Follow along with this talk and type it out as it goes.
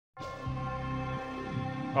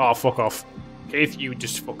Oh, fuck off. Keith, you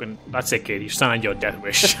just fucking... That's it, Keith. You signed your death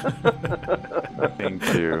wish.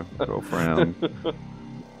 Thank you. Go for him.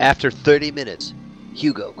 After 30 minutes,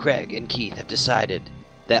 Hugo, Craig, and Keith have decided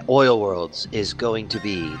that Oil Worlds is going to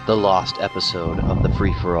be the lost episode of the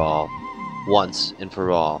free-for-all, once and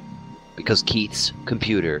for all, because Keith's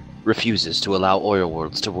computer refuses to allow Oil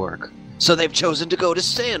Worlds to work. So they've chosen to go to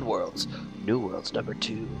Sand Worlds, New Worlds number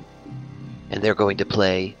 2. And they're going to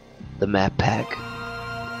play the map pack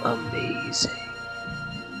Amazing.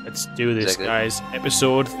 Let's do this, guys.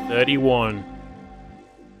 Episode 31.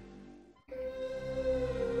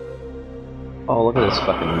 Oh, look at this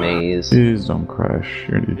fucking maze. Please don't crash.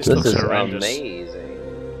 This is horrendous. amazing.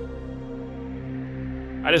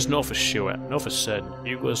 I just know for sure, know for certain,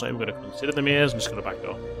 Hugo's not even going to consider the maze. I'm just going to back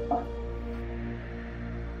door.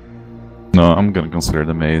 No, I'm gonna consider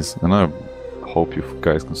the maze, and I hope you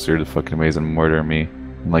guys consider the fucking maze and murder me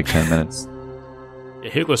in like 10 minutes.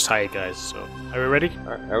 Yeah, Hugo's tired, guys, so... Are we ready?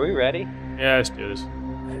 Are we ready? Yeah, let's do this.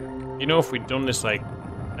 You know, if we'd done this like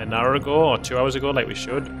an hour ago or 2 hours ago, like we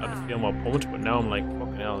should, I'd feel more pumped, but now I'm like,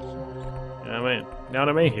 fucking hell. You know what I mean? You know what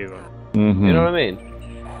I mean, Hugo? Mm-hmm. You know what I mean?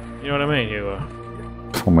 You know what I mean, Hugo?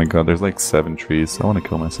 Oh my god, there's like 7 trees. I want to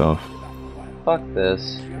kill myself. Fuck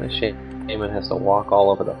this. My shaman has to walk all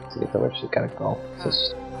over to get to where she's gotta go. It's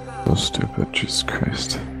just... So stupid, Jesus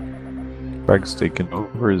Christ. Craig's taking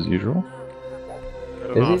over as usual.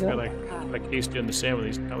 I don't know, I feel like he's doing the same with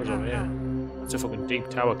these towers over here. That's a fucking deep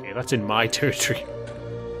tower, kid. That's in my territory.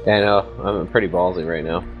 Yeah, I know. I'm pretty ballsy right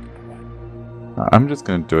now. I'm just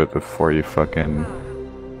gonna do it before you fucking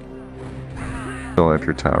fill out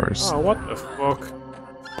your towers. Oh, what the fuck?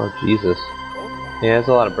 Oh, Jesus. Yeah, there's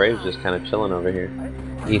a lot of Braves just kind of chilling over here.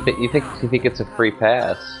 You think it's a free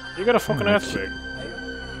pass? You got a fucking earthquake.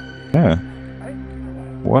 Yeah.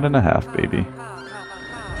 1.5, baby.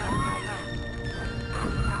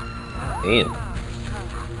 Damn.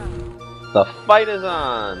 The fight is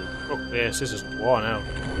on! Fuck this is war now.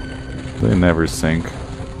 They never sink.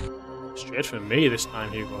 Straight for me this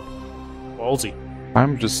time, Hugo. Ballsy.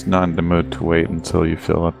 I'm just not in the mood to wait until you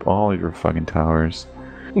fill up all your fucking towers.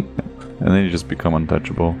 And then you just become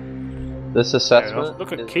untouchable. This assessment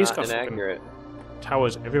look at is Keith's not got inaccurate.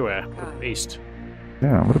 Towers everywhere. What a beast.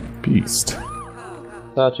 Yeah, what a beast.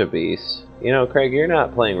 Such a beast. You know, Craig, you're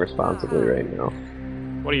not playing responsibly right now.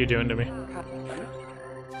 What are you doing to me?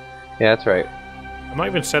 Yeah, that's right. I'm not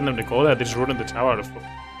even sending them to go there. They just run in the tower. They're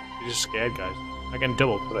just scared, guys. I get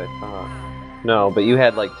double. That's what I thought. No, but you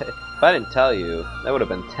had like... if I didn't tell you, that would have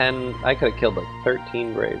been 10... I could have killed like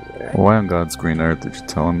 13 Braves there. Why on God's green earth did you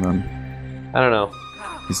tell him then? I don't know.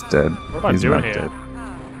 He's dead. What am I He's doing not here? dead.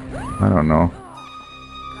 I don't know.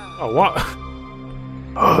 Oh, what?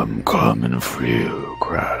 I'm coming for you,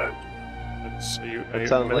 Craig. It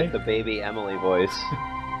sounds like the baby Emily voice.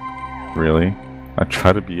 Really? I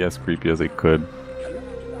tried to be as creepy as I could.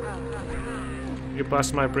 You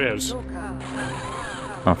bust my braves.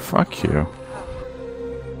 Oh, fuck you.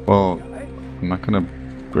 Well, I'm not gonna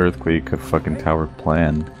earthquake a fucking tower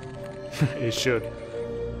plan. You should.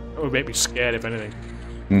 That would make me scared, if anything.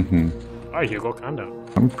 Mm-hmm. Alright, Hugo, calm down.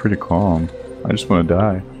 I'm pretty calm. I just want to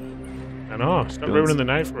die. I know, stop ruining the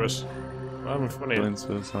night for us. We're having fun here. Feeling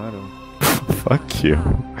suicidal. Fuck you.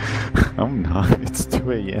 I'm not. It's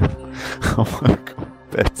 2 a.m. I want to go to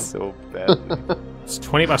bed so badly. It's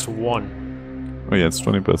 20 past 1. Oh yeah, it's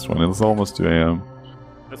 20 past 1. It's almost 2 a.m.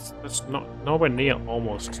 That's not nowhere near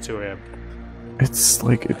almost 2 a.m. It's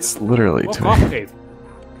like, it's literally What 2 off, a.m. Keith?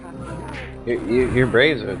 Your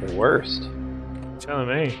Braves are the worst. You're telling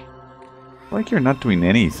me. Like you're not doing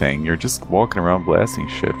anything. You're just walking around blasting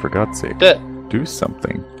shit, for God's sake. Do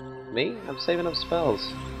something. Me? I'm saving up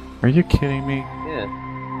spells. Are you kidding me?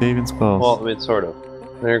 Yeah. Saving spells. Well, I mean, sort of.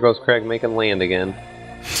 There goes Craig making land again.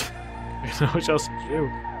 You know what else to do?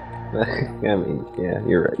 I mean, yeah,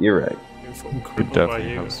 you're right. You're right. You're fucking You crippled by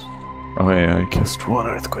definitely you. have. Oh yeah, I kissed 1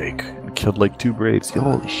 earthquake and killed like 2 Braves.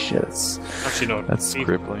 Holy shit. Actually, no. That's Keith,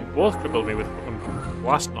 crippling. you both crippled me with fucking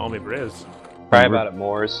blasting all my braves. Cry about it,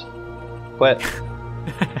 Moors. Quit.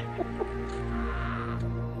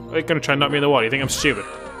 Are you gonna try and knock me in the wall? You think I'm stupid?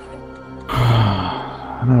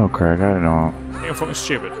 No, Craig, I don't know. You think I'm fucking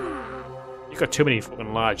stupid? You got too many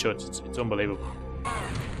fucking large shots. It's unbelievable.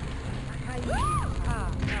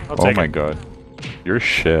 I'll Oh take my it. god. You're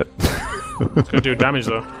shit. It's gonna do damage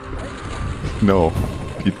though. No,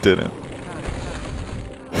 you didn't.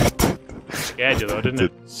 Scared you though, didn't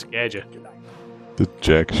it? Scared you. Did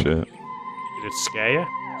jack shit. Did it scare you?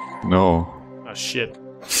 No, Oh shit.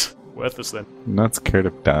 Worthless then. I'm not scared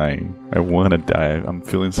of dying. I wanna die. I'm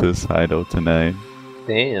feeling suicidal tonight.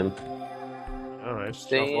 Damn. Alright. Alright,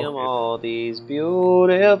 start Damn walking. all these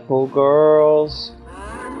beautiful girls.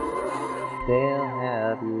 They'll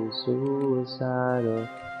have you suicidal.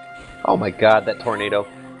 Oh my god, that tornado.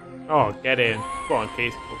 Oh, get in. Go on,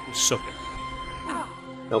 Keith. You suck it.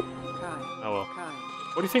 Nope. Oh well.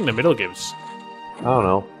 What do you think the middle gives? I don't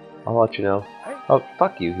know. I'll let you know. Oh,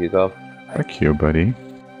 fuck you, Hugo. Fuck you, buddy.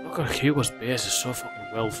 Look at Hugo's base is so fucking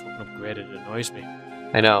well fucking upgraded, it annoys me.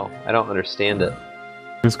 I know. I don't understand it.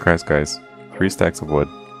 Jesus Christ, guys. 3 stacks of wood.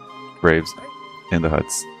 Braves in the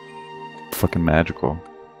huts. Fucking magical.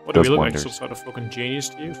 What do we Does look wonders. like? Some sort of fucking genius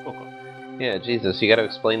to you? Fuck off. Yeah, Jesus, you gotta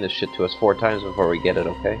explain this shit to us 4 times before we get it,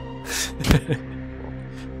 okay?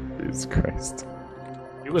 Jesus Christ.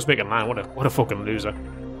 Hugo's making 9. What a fucking loser.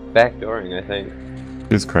 Backdooring, I think.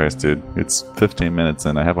 Jesus Christ, dude. It's 15 minutes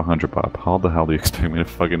and I have 100 pop. How the hell do you expect me to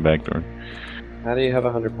fucking backdoor? How do you have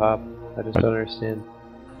 100 pop? I just don't understand.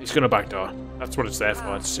 He's gonna backdoor. That's what it's there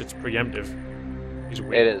for. It's preemptive. He's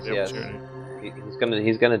waiting It is, for the yes. opportunity.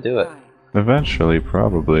 He's gonna do it. Eventually,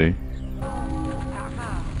 probably.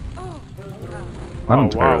 Not Oh,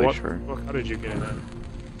 entirely wow, sure. How did you get in there?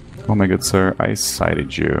 Oh my good sir, I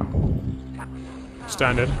sighted you.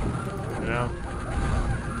 Standard. You know.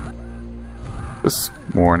 Just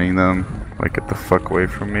warning them, like, get the fuck away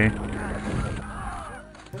from me.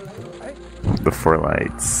 The 4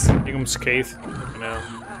 lights. Here comes Keith. You know.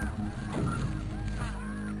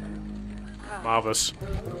 Marvelous.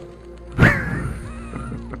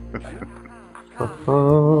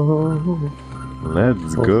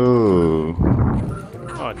 Let's go.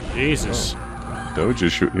 Oh, Jesus. Don't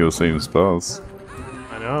just shoot heal same spells.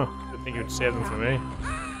 I know. I think you'd save them for me.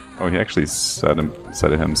 Oh, he actually set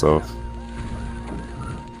it himself.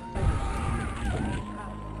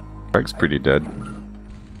 Craig's pretty dead.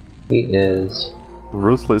 He is.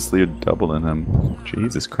 Ruthlessly doubling him.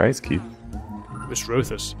 Jesus Christ, Keith. This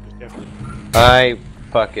Ruthus. Definitely. I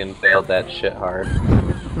fucking failed that shit hard.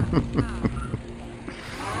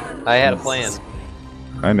 I had a plan.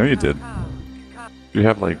 I know you did. Do you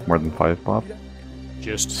have like more than 5 pop?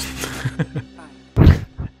 Just.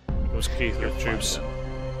 Those Keith with troops.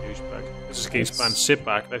 Douchebag. This is Keith's plan. Sit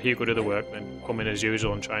back, let Hugo do the work, then come in as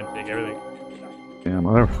usual and try and take everything. Yeah,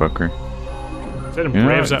 motherfucker. Sending Yeah,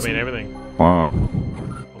 braves at it's- me and everything. Wow.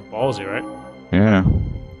 I'm ballsy, right? Yeah.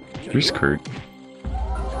 You're screwed.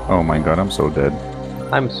 Oh my god, I'm so dead.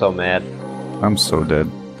 I'm so mad. I'm so dead.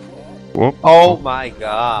 Whoop. Oh my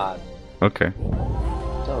god. Okay,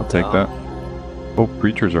 So I'll take dumb. that. Oh,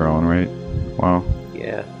 preachers are on, right? Wow.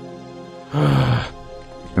 Yeah.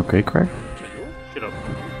 Okay, Craig? Shut up.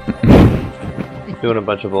 Doing a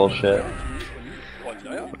bunch of bullshit.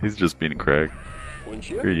 He's just being Craig.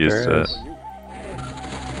 You're used There to is. it.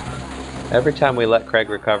 Every time we let Craig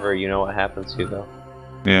recover, you know what happens, Hugo.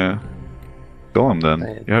 Yeah. Kill him then.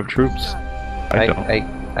 Man. You have troops. I don't.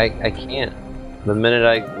 I can't. The minute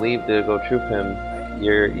I leave to go troop him,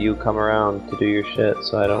 you come around to do your shit,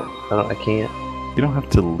 so I can't. You don't have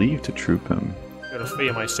to leave to troop him. Gotta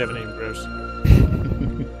fear my 17 braves.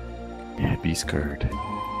 Yeah, be scared.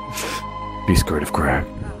 Be scared of Craig.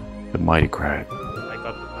 The mighty Craig. I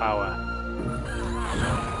got the power.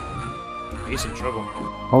 He's in trouble.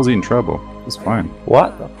 How's he in trouble? It's fine.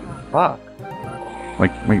 What the fuck?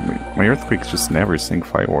 Like, my earthquakes just never sink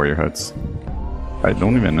fight warrior huts. I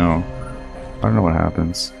don't even know. I don't know what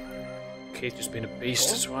happens. Keith just being a beast,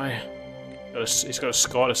 that's why. He's got a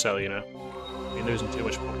score to sell, you know. Been losing too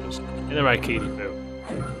much populace. In the right, Keith, too.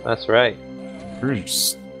 That's right. You're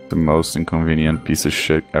just the most inconvenient piece of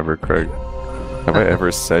shit ever, Craig. Have I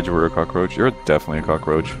ever said you were a cockroach? You're definitely a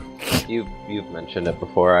cockroach. You've mentioned it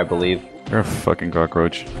before, I believe. You're a fucking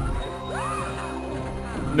cockroach.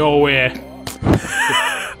 No way.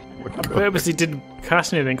 I purposely didn't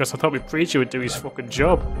cast anything because I thought my preacher would do his fucking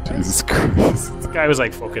job. Jesus Christ. The guy was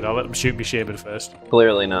like, fuck it, I'll let him shoot me shaman first.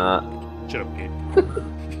 Clearly not. Shut up, Keith.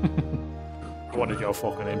 I wanted your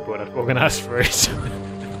fucking input, I'd fucking asked for it.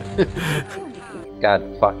 God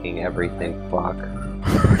fucking everything, fuck.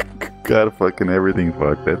 God fucking everything,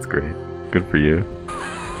 fuck. That's great. Good for you.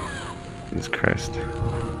 Jesus Christ.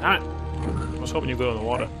 Damn it. I was hoping you'd go in the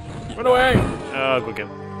water. Run away! Oh, good game.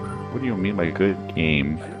 What do you mean by good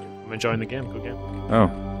game? I'm enjoying the game, good game. Oh,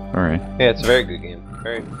 alright. Yeah, it's a very good game.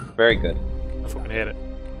 Very, very good. I fucking hate it.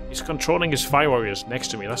 He's controlling his fire warriors next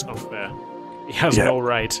to me, that's not fair. He has Yeah. no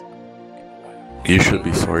right. You should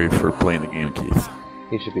be sorry for playing the game, Keith.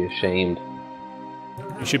 He should be ashamed.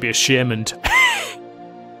 You should be ashamed.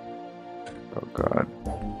 Oh god.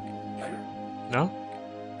 No?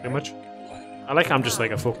 Too much? I like how I'm just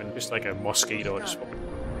like a fucking, just like a mosquito, just fucking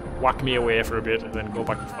whack me away for a bit and then go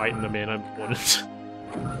back to fighting the main opponent.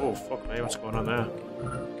 Oh, fuck me, what's going on there?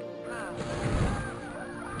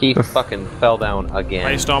 Keith fucking fell down again.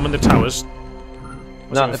 Firestorm in the towers.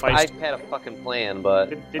 No, if I had a fucking plan, but...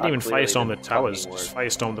 Didn't even firestorm the towers, just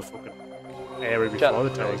firestorm the fucking area before the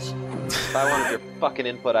towers. If I wanted your fucking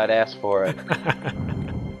input, I'd ask for it.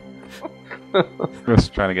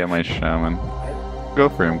 Just trying to get my shaman. Go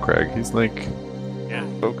for him, Craig. He's like... Yeah.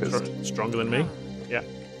 Focused. Stronger than me? Yeah,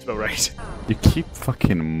 that's about right. You keep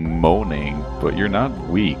fucking moaning, but you're not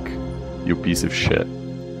weak. You piece of shit.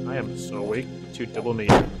 I am so weak. You double me.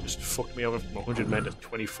 Just fucked me over from 100 men to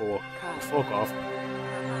 24. Fuck off.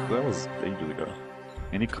 That was ages ago.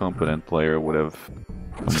 Any competent player would have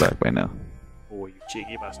come back by now. Oh, you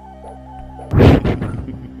cheeky bastard.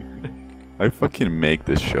 I fucking make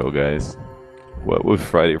this show, guys. What would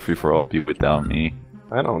Friday Free For All be without me?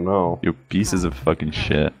 I don't know. You pieces of fucking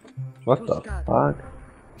shit. What the fuck?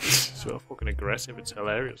 So fucking aggressive, it's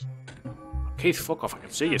hilarious. Keith, fuck off, I can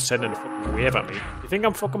see you sending a fucking wave at me. You think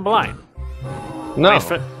I'm fucking blind? No. Right,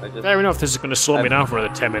 fair enough, this is gonna slow me down for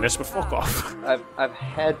another 10 minutes, but fuck off. I've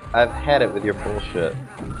had it with your bullshit.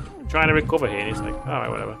 I'm trying to recover here, and he's like, alright,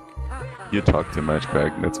 whatever. You talk too much,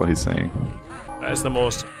 Craig. That's what he's saying. That is the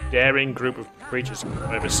most daring group of creatures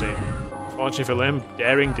I've ever seen. Fortunately for them,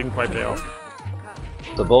 daring didn't quite pay off.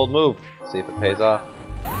 It's a bold move. See if it pays off.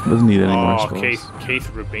 Doesn't need any more Oh, spells. Keith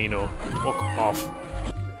Rubino. Fuck off.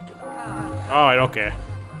 Alright, okay.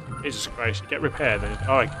 Jesus Christ, get repaired then.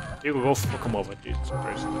 Alright, you go fuck him over, Jesus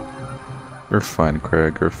Christ. You're fine,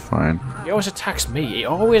 Craig. You're fine. He always attacks me. He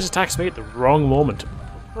always attacks me at the wrong moment.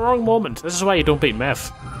 Wrong moment. This is why you don't beat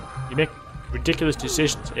Meth. You make ridiculous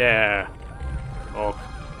decisions. Yeah. Oh.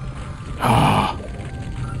 Ah.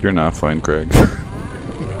 You're not fine, Craig.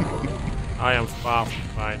 I am far from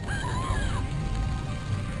fine.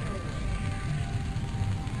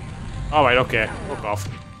 Alright, okay. Fuck off.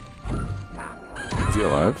 Is he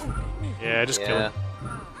alive? Yeah, just kill him.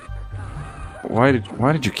 Why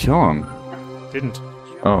did you kill him? Didn't.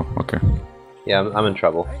 Oh, okay. Yeah, I'm in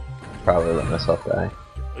trouble. Probably let myself die.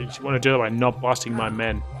 You want to do it by not blasting my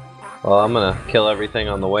men. Well, I'm gonna kill everything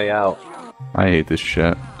on the way out. I hate this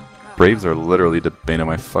shit. Braves are literally the bane of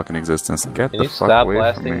my fucking existence. Get Can the you fuck stop away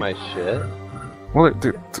blasting from me. my shit? Well,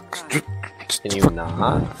 Can you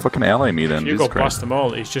not? fucking ally me then. You Jesus go Christ. blast them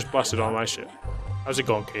all. He's just blasted all my shit. How's it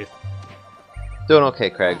going, Keith? Doing okay,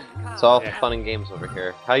 Craig. It's all Yeah. fun and games over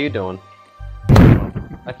here. How you doing?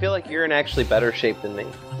 I feel like you're in actually better shape than me.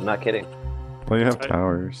 I'm not kidding. Well, you have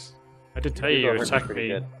towers. I did tell you Hugo you hurt me attacked pretty me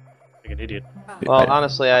good. like an idiot. Well,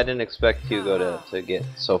 honestly, I didn't expect Hugo to get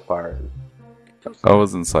so far. I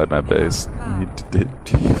was inside my base.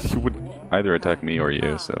 He would either attack me or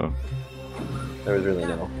you, so There was really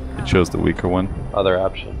no he chose the weaker one. other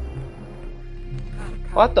option.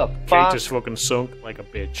 What the Kate fuck? just fucking sunk like a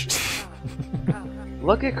bitch.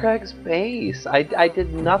 Look at Craig's face. I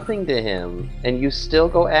did nothing to him, and you still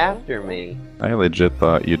go after me. I legit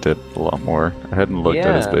thought you did a lot more. I hadn't looked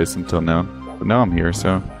at his Yeah. base until now. But now I'm here,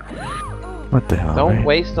 so... What the hell, Don't man?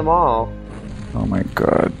 waste them all. Oh my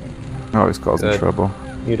god. Always causing Good. trouble.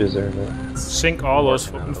 You deserve it. Sink all those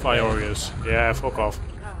fucking fire warriors. Yeah, fuck off.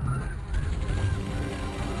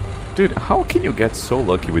 Dude, how can you get so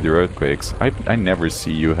lucky with your earthquakes? I never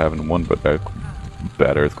see you having one but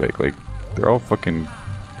bad earthquake. Like, they're all fucking...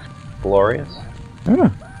 Glorious. Yeah.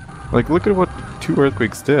 Like, look at what 2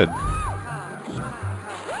 earthquakes did.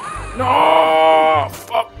 No!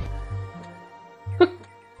 Fuck!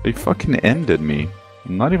 They fucking ended me.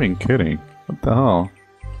 I'm not even kidding. What the hell?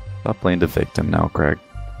 Stop playing the victim now, Craig.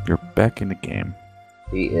 You're back in the game.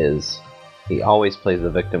 He is. He always plays the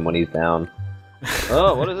victim when he's down.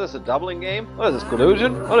 Oh, what is this? A doubling game? What is this?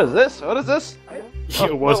 Collusion? What is this? What is this?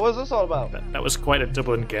 It was, What is this all about? that was quite a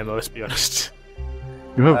doubling game, though, let's be honest.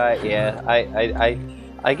 You have... Yeah,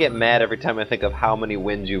 I get mad every time I think of how many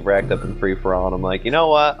wins you've racked up in free for all, and I'm like, you know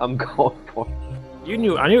what? I'm going for it. I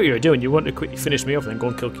knew what you were doing. You wanted to quickly finish me off and then go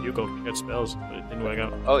and kill Hugo and get spells, but it didn't work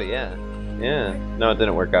out. Oh yeah, yeah. No, it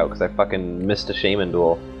didn't work out because I fucking missed a shaman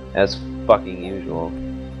duel, as fucking usual.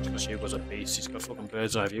 Because Hugo's a beast. He's got fucking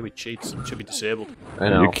bird's eye view. He cheats. He should be disabled. I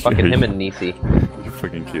know. You Fucking kidding? him and Nisi. You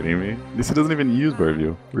fucking kidding me? This doesn't even use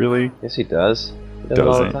Barview. Really? Yes, he does. He does it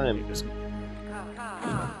all the Doesn't. time. He just-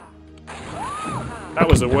 That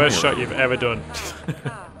was the worst shot you've ever done.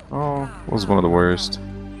 Oh, it was one of the worst.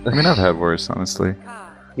 I mean, I've had worse, honestly.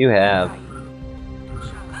 You have.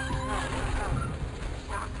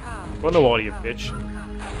 Go on the water, you bitch.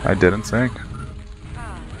 I didn't sink.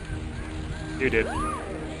 You did.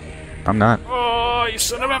 I'm not. Oh, you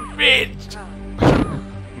son of a bitch!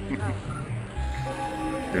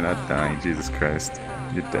 You're not dying, Jesus Christ.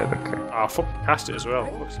 You're dead, okay. Oh, fuck, cast it as well.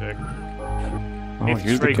 Fuck's sake. Oh, If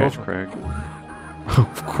here's the three, go catch, for Craig.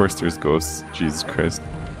 Of course there's ghosts, Jesus Christ.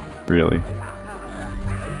 Really.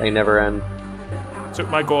 They never end. Took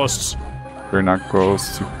my ghosts. They're not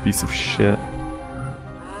ghosts, you piece of shit.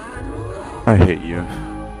 I hate you.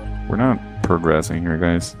 We're not progressing here,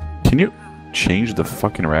 guys. Can you change the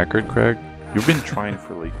fucking record, Craig? You've been trying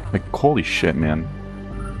for like holy shit, man.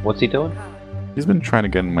 What's he doing? He's been trying to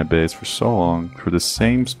get in my base for so long, for the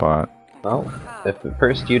same spot. Well, if at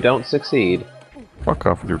first you don't succeed. Fuck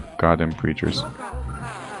off with your goddamn preachers.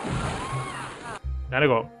 Gotta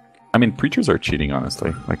go. I mean, preachers are cheating,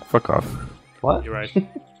 honestly. Like, fuck off. What? You're right.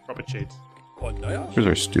 Proper cheats. Preachers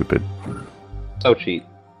are stupid. So cheat.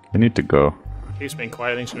 They need to go. Keeps being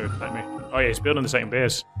quiet, I think he's gonna attack me. Oh yeah, he's building the second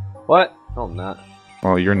base. What? No, I'm not.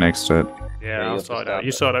 Well, you're next to it. Yeah, you I'll have to sort it stop out. You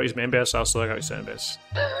it. sort out his main base, I'll sort out his second base.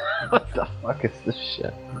 What the fuck is this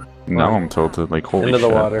shit? Now I'm tilted, like, holy Into shit.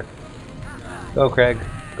 the water. Go, Craig.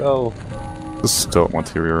 Go. This is still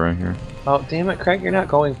material right here. Oh, damn it, Craig, you're not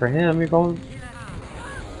going for him. You're going...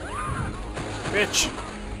 Bitch!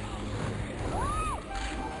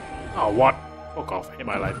 Oh, what? Fuck off. Hate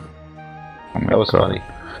my life. Oh my That was God. funny.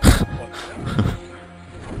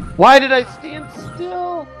 Why did I stand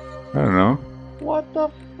still? I don't know. What the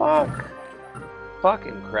fuck?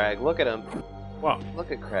 Fucking Craig, look at him. What?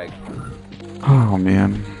 Look at Craig. Oh,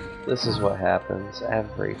 man. This is what happens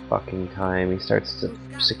every fucking time he starts to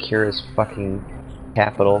secure his fucking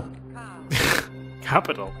capital.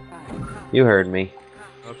 Capital. You heard me.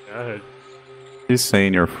 Okay, I heard. He's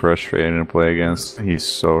saying you're frustrated to play against. He's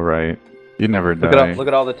so right. You never Look die.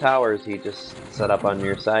 at all the towers he just set up on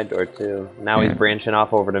your side door too. Now Yeah. he's branching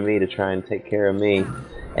off over to me to try and take care of me.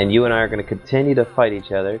 And you and I are going to continue to fight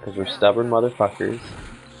each other because we're stubborn motherfuckers.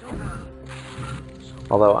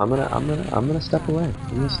 Although I'm gonna step away.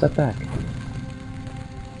 I'm gonna step back.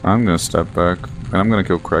 I'm gonna step back, and I'm gonna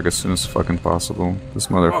kill Craig as soon as fucking possible. This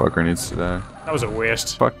motherfucker needs to die. That was a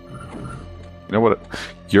waste. Fuck. You know what?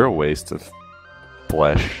 You're a waste of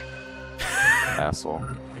flesh. Asshole.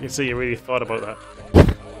 I can see you really thought about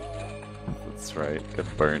that. That's right.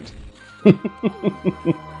 Get burned. Are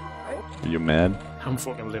you mad? I'm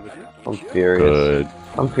fucking livid. I'm furious. Good.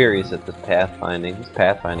 I'm furious at this pathfinding. This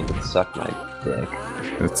pathfinding could suck my dick.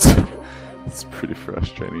 It's pretty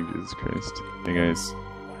frustrating, Jesus Christ. Hey guys.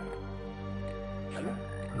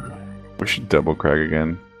 We should double Craig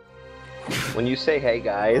again. When you say "Hey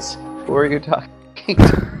guys," who are you talking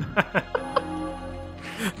to?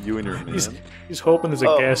 You and your man. He's hoping there's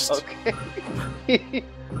a guest. Okay.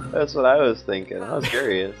 That's what I was thinking. I was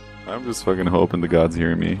curious. I'm just fucking hoping the gods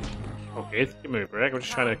hear me. Okay, give me a break. I'm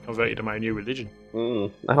just trying to convert you to my new religion.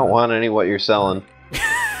 I don't want any what you're selling.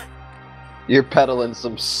 You're peddling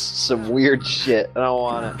some weird shit. I don't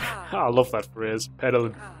want it. I love that phrase,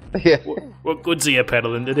 peddling. Yeah. What goods are you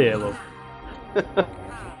peddling today, love?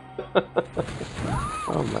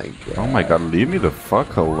 Oh my god. Oh my god, leave me the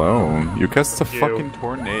fuck alone. You cast a You. fucking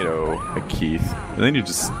tornado at Keith, and then you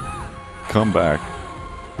just come back.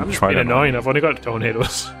 I'm just try being to annoying. I've only got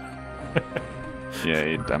tornadoes.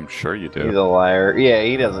 Yeah, I'm sure you do. He's a liar. Yeah,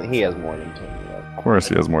 he doesn't. He has more than 20. Of course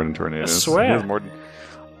he has more than tornadoes. I swear. He has more than...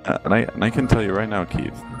 and I can tell you right now,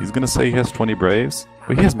 Keith, he's gonna say he has 20 Braves,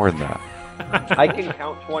 but he has more than that. I can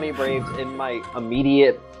count 20 Braves in my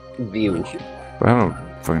immediate view. But I don't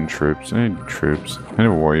fucking troops. I need troops. I need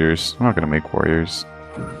warriors. I'm not gonna make warriors.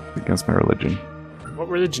 It's against my religion. What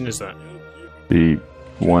religion is that? Be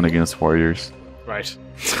one against warriors. Right.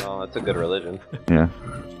 Oh, that's a good religion. Yeah.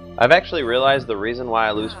 I've actually realized the reason why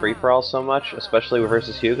I lose free for all so much, especially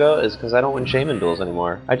versus Hugo, is because I don't win shaman duels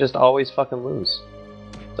anymore. I just always fucking lose.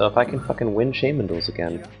 So if I can fucking win shaman duels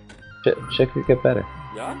again, shit could get better.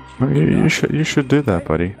 Well, you should do that,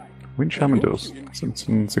 buddy. Win shaman duels.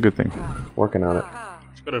 It's a good thing. Working on it.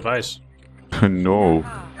 It's good advice. No,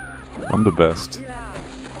 I'm the best.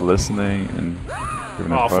 Listening and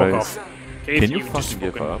giving Oh, advice. fuck off. Keith, Can you just fucking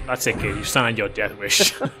give up? That's it, Keith. You signed your death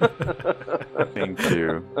wish. Thank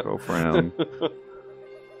you. Go for him.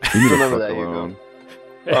 You need to Remember fuck that, Hugo. alone.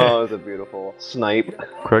 Oh, it's a beautiful snipe.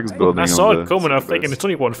 Craig's building. I on saw the it coming. I'm thinking surface. it's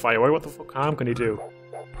only one fireway. What the fuck harm can he do?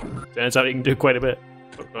 Turns out he can do quite a bit.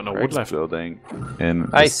 But got no wood Craig's left. building in the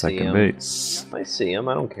I see second him. base. I see him.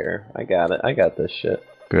 I don't care. I got it. I got this shit.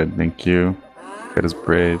 Good, thank you. Got his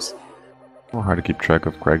Braves. A little hard to keep track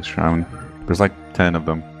of Craig's shaman. There's like 10 of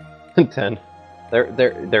them. 10.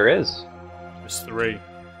 There is. It's 3.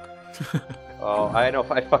 Oh, I know.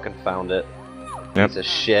 I fucking found it. Yep. Piece of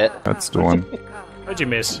shit. That's the one. How'd you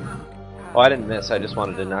miss? Oh, I didn't miss. I just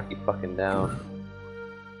wanted to knock you fucking down.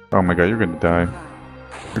 Oh my god, you're gonna die.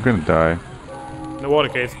 You're gonna die. In the water,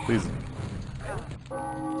 Keith. Please.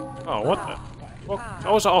 Oh, what the? Fuck.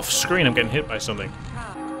 I was off screen. I'm getting hit by something.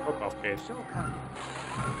 Fuck off, Keith.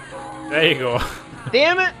 There you go.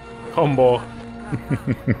 Damn it! combo.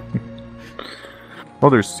 Oh,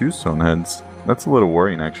 there's two stone heads. That's a little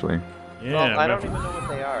worrying, actually. Yeah, Well, I don't even know what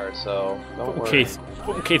they are, so don't worry.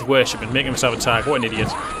 Fucking Keith worshipping, making himself a tag. What an idiot.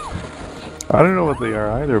 I don't know what they are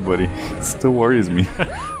either, buddy. It still worries me.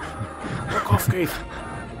 Fuck off, Keith.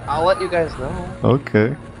 I'll let you guys know.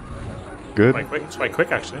 Okay. Good. It's quite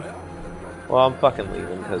quick, actually. Well, I'm fucking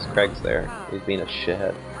leaving because Craig's there. He's being a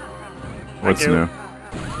shithead. What's you. new?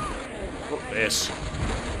 Look at this.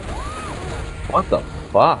 What the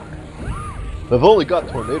fuck? I've only got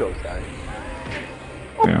tornadoes, guys.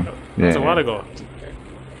 Yeah. That was a Yeah. while ago.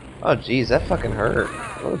 Oh jeez, that fucking hurt.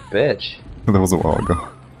 What a bitch. That was a while ago.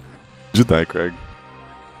 Did you die, Craig?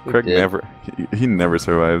 Craig did. never. He never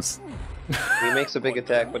survives. He makes a big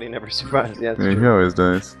attack, but he never survives. Yeah, that's Yeah, he true. always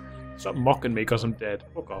dies. Stop mocking me because I'm dead.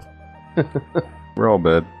 Fuck off. We're all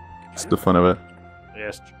dead. It's the fun of it.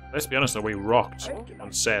 Yes. Let's be honest though, we rocked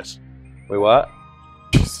on set. Wait, what?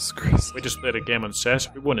 Jesus Christ. We just played a game on set.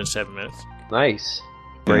 We won in 7 minutes. Nice.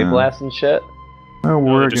 Brave Yeah. blast and shit. Oh,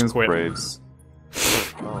 we're they just against quit. Braves.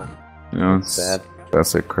 Oh, You know, it's sad.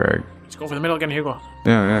 That's it, Craig. Let's go for the middle again, Hugo.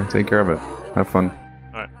 Yeah, take care of it. Have fun.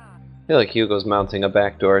 I feel like Hugo's mounting a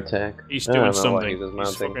backdoor attack. He's I don't doing know what something. Hugo's He's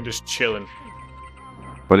mounting. fucking just chilling.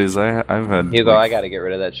 But I've had Hugo, I like, gotta get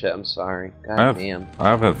rid of that shit. I'm sorry. God I've- damn.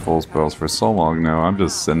 I've had full spells for so long now. I'm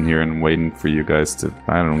just sitting here and waiting for you guys to.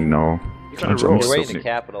 I don't know. You gotta I'm just- roll. You're so waiting to neat.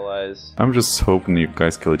 capitalize. I'm just hoping you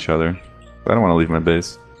guys kill each other. I don't want to leave my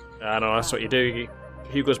base. I know, that's what you do.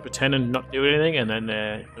 Hugo's pretending not to do anything, and then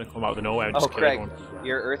gonna come out of nowhere and Oh, just kill Craig, everyone.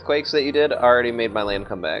 your earthquakes that you did already made my land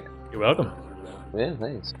come back. You're welcome. Yeah,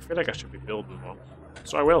 thanks. I feel like I should be building more.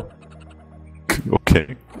 So I will.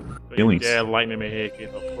 Okay. But Feelings. yeah, lightning me here, Keith.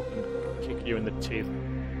 I'll fucking kick you in the teeth.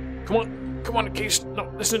 Come on, Keith.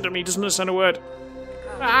 Not listen to me. He doesn't understand a word.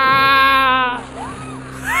 Ah!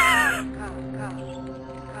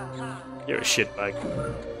 You're a shitbag.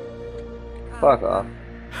 Fuck off.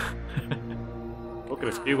 Look,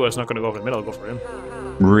 if Hugo's not going to go for the middle, I'll go for him.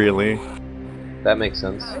 Really? That makes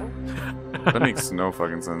sense. That makes no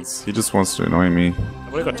fucking sense. He just wants to annoy me.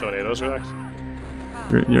 I've only got tornadoes, relax.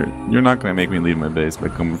 You're not gonna make me leave my base by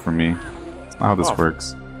coming for me. That's not how this Oh.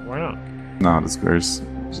 works. Why not? Not how this works.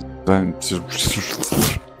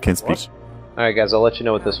 Can't speak. What? Alright, guys, I'll let you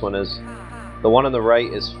know what this one is. The one on the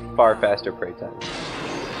right is far faster prey time.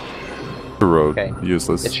 The road. Okay.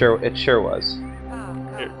 Useless. It sure was.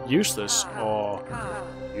 Useless or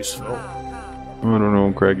useful? I don't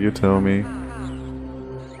know, Craig. You tell me.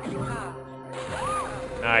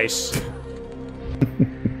 Nice.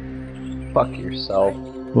 Fuck yourself.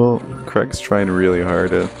 Well, Craig's trying really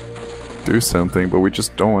hard to do something, but we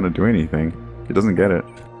just don't want to do anything. He doesn't get it.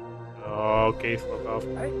 Okay, fuck off.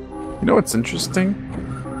 You know what's interesting?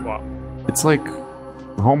 What? It's like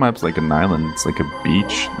the whole map's like an island. It's like a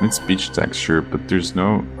beach, and it's beach texture, but there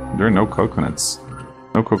are no coconuts,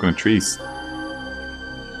 no coconut trees.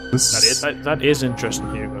 That is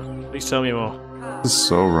interesting, Hugo. Please tell me more. This is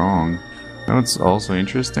so wrong. You know what's also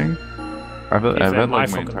interesting? I've had my like my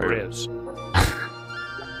fucking entire. braves.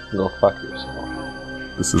 Go fuck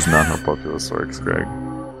yourself. This is not how Populous works, Greg.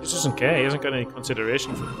 He just doesn't care. He hasn't got any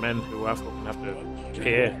consideration for the men who have to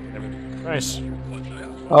pay every price.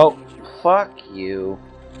 Oh, fuck you.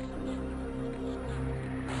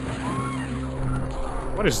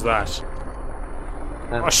 What is that?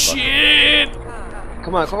 Ah, Oh fuck. shit!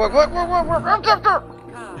 Come on.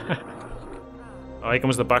 Oh, here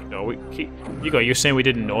comes the back door. Hugo, you're saying we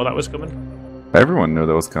didn't know that was coming? Everyone knew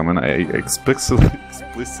that was coming. I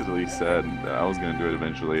explicitly said that I was gonna do it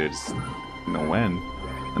eventually. I just didn't know when.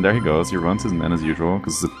 And there he goes. He runs his men as usual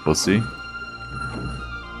because he's a pussy.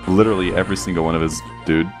 Literally every single one of his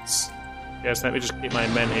dudes. Yes, let me just keep my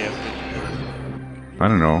men here. I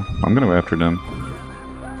don't know. I'm gonna go after them.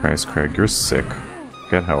 Christ, Craig, you're sick.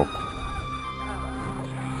 Get help.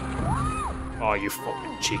 Oh, you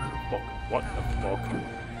fucking cheeky fuck. What the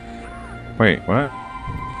fuck? Wait, what?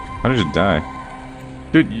 How did you die?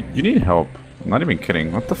 Dude, you need help. I'm not even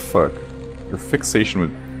kidding. What the fuck? Your fixation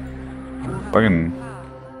with fucking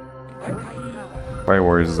Fire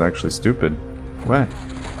Warriors is actually stupid. What?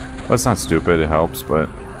 Well, it's not stupid, it helps, but...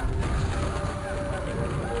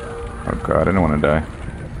 Oh god, I don't want to die.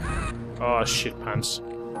 Oh, shit pants.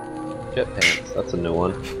 Shit pants. That's a new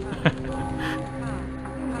one.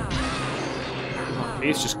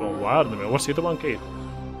 He's just going wild in the middle. What's the other one, Keith?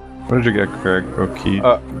 What did you get, Craig? Oh, key.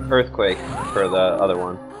 Earthquake for the other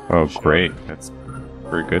one. Oh, great. That's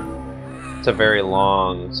pretty good. It's a very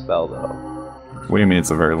long spell, though. What do you mean it's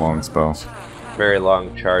a very long spell? Very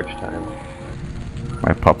long charge time.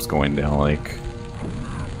 My pup's going down, like...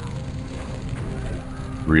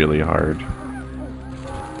 really hard.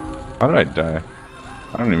 How did I die?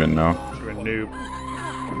 I don't even know. You're a noob.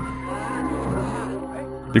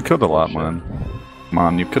 You killed a lot, man.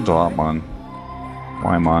 Man, you killed a lot, man.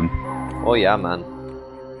 Why, man? Oh yeah, man.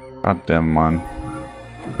 God damn, man.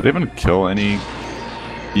 Did they even kill any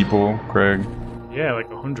people, Craig? Yeah, like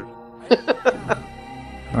 100.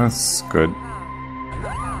 That's good.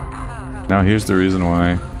 Now here's the reason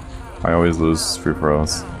why I always lose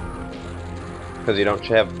free-for-alls. Because you don't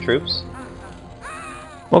have troops?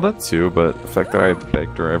 Well, that too, but the fact that I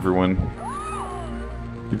backdoor everyone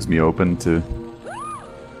keeps me open to...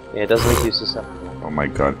 Yeah, it does make you susceptible. Oh my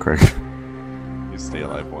god, Craig. You stay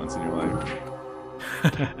alive once in your life.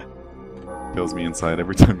 Kills me inside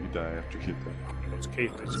every time you die after you die. It's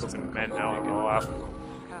Keith. It's fucking men now. I'm gonna laugh.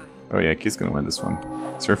 Oh yeah, Keith's gonna win this one.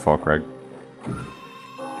 It's your fault, Craig.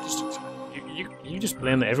 You just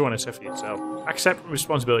blame everyone except for yourself. Accept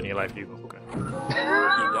responsibility in your life, Hugo. Okay.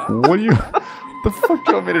 What do you... The fuck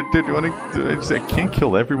do you want me to do? Do you want to... I can't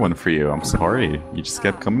kill everyone for you. I'm sorry. You just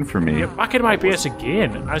kept coming for me. You're back in my base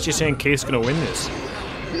again, as you're saying Keith's gonna win this.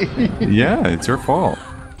 Yeah, it's your fault.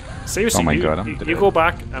 Seriously, Oh my you, god, I'm you, dead. you go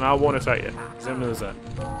back and I won't attack you. Simple as that.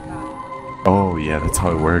 Oh yeah, that's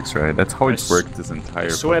how it works, right? That's how it's I worked this entire. I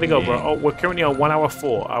swear to God, fucking bro. Oh, we're currently on 1 hour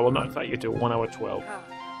 4. I will not attack you till 1 hour 12.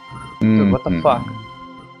 game. Dude, what the Mhm. fuck?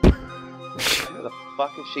 Where the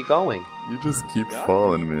fuck is she going? You just keep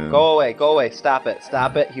falling, man. Go away, go away. Stop it,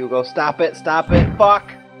 Hugo. Stop it,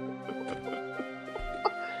 fuck!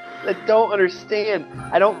 I don't understand.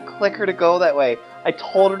 I don't click her to go that way. I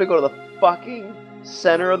told her to go to the fucking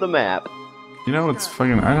center of the map. You know, it's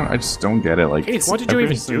fucking. I just don't get it. Like, Keith, what did you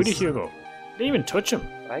ever even do to since- Hugo? You didn't even touch him.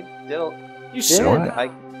 I did. You Did. suck.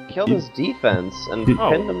 I killed his defense and He-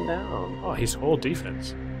 pinned him down. Oh, his whole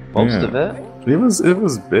defense. Most Yeah. of it. It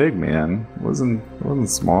was big, man. It wasn't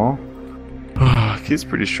small. He's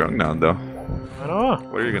pretty strong now, though. I know.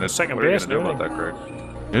 What are you gonna Second what are you base, gonna do about really. that, Craig?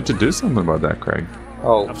 You have to do something about that, Craig.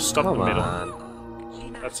 Oh, I've stopped come the middle. on.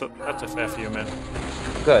 That's a fair for you, man.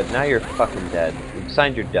 Good, now you're fucking dead. You've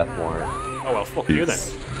signed your death warrant. Oh well, fuck you then.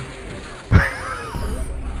 Peace.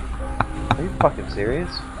 Are you fucking serious?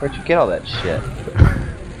 Where'd you get all that shit?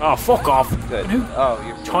 Oh, fuck off. Good. Who- Oh,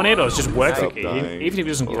 you're Tornadoes just work for Stop Keith. dying. Even if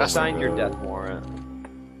he doesn't You cast them. signed your death warrant.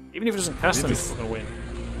 Even if he doesn't cast You them, he's just- fucking win.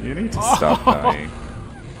 You need to stop dying.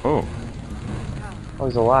 Oh, Oh,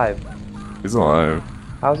 he's alive. he's alive.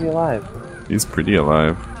 How's he alive? He's pretty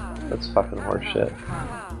alive. That's fucking horseshit.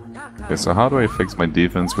 Okay, so how do I fix my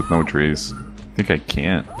defense with no trees? I think I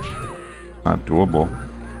can't. Not doable.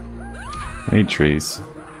 I need trees.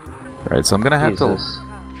 Alright, so I'm gonna have Jesus.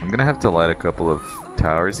 to light a couple of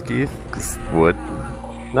towers, Keith. 'Cause wood.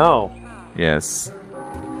 No. Yes.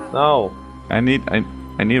 No. I need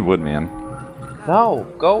wood, man. No.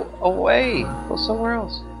 Go away. Go somewhere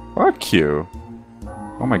else. Fuck you.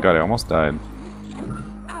 Oh my god, I almost died.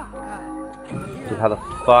 Dude, how the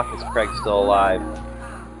fuck is Craig still alive?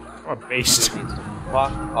 What a beast.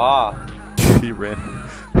 Fuck off. He ran.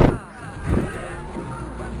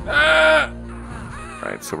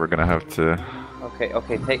 Alright, so we're gonna have to...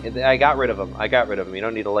 Okay, take. I got rid of him. You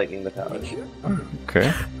don't need to lightning the towers.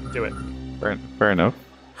 Okay, Do it. fair enough.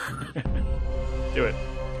 Do it.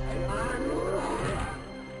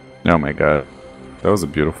 Oh my god. That was a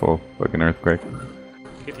beautiful fucking earthquake.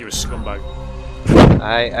 Keith, you a scumbag.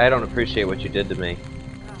 I don't appreciate what you did to me.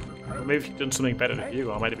 Well, maybe if you'd done something better to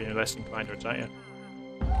Hugo, I might have been less inclined to attack you.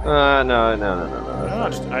 No. No,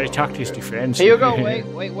 I attacked his defense. Here you go. Wait.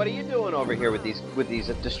 What are you doing over here with these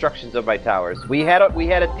destructions of my towers? We had a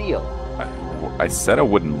deal. I said I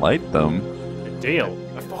wouldn't light them. A deal.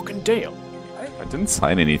 A fucking deal. I didn't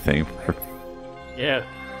sign anything. Yeah.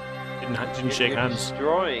 Didn't shake You're hands.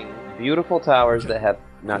 destroying beautiful towers that have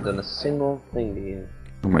not done a single thing to you.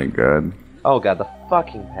 Oh my god. Oh god, the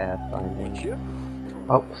fucking pathfinding.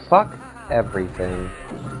 Oh, fuck everything.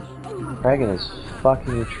 Craig and his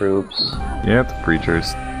fucking troops. Yeah, the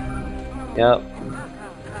preachers. Yep.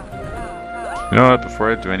 You know what?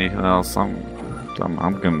 Before I do anything else, I'm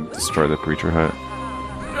gonna destroy the preacher hut.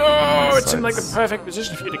 Oh, it's in like the Sides. perfect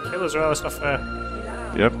position for you to kill as well. That's not fair.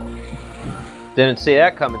 Yep. Didn't see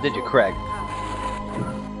that coming, did you, Craig?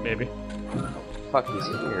 Maybe. Fuck, he's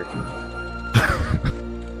here.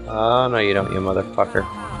 Oh, no, you don't, you motherfucker.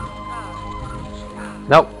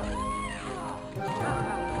 Nope.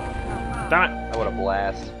 Damn it. That would a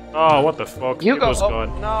blast. Oh, what the fuck? Hugo, Hugo's oh,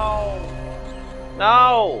 gone. no!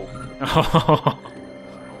 No! Oh,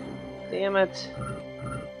 Damn it.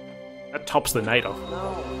 that tops the night off.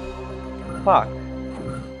 No. Fuck.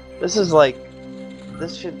 This is like...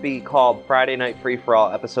 This should be called Friday Night Free For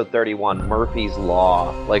All, episode 31, Murphy's Law.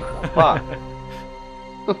 Like, fuck.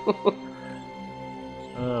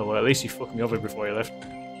 Oh, well, at least you fucked me over before you left.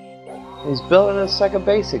 He's building a second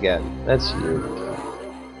base again. That's huge.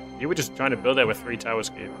 You were just trying to build that with 3 towers,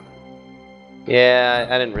 Gabe. Yeah,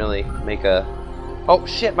 I didn't really make a... Oh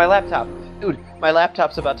shit, my laptop! Dude, my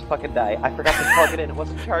laptop's about to fucking die. I forgot to plug it in, it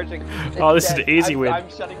wasn't charging. It's Oh, this dead. is an easy win. I'm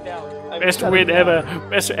shutting down. Best win ever.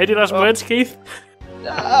 Best. Any last words, Keith?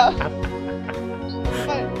 No!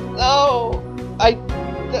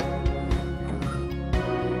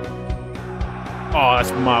 Oh,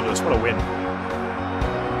 that's marvelous. What a win.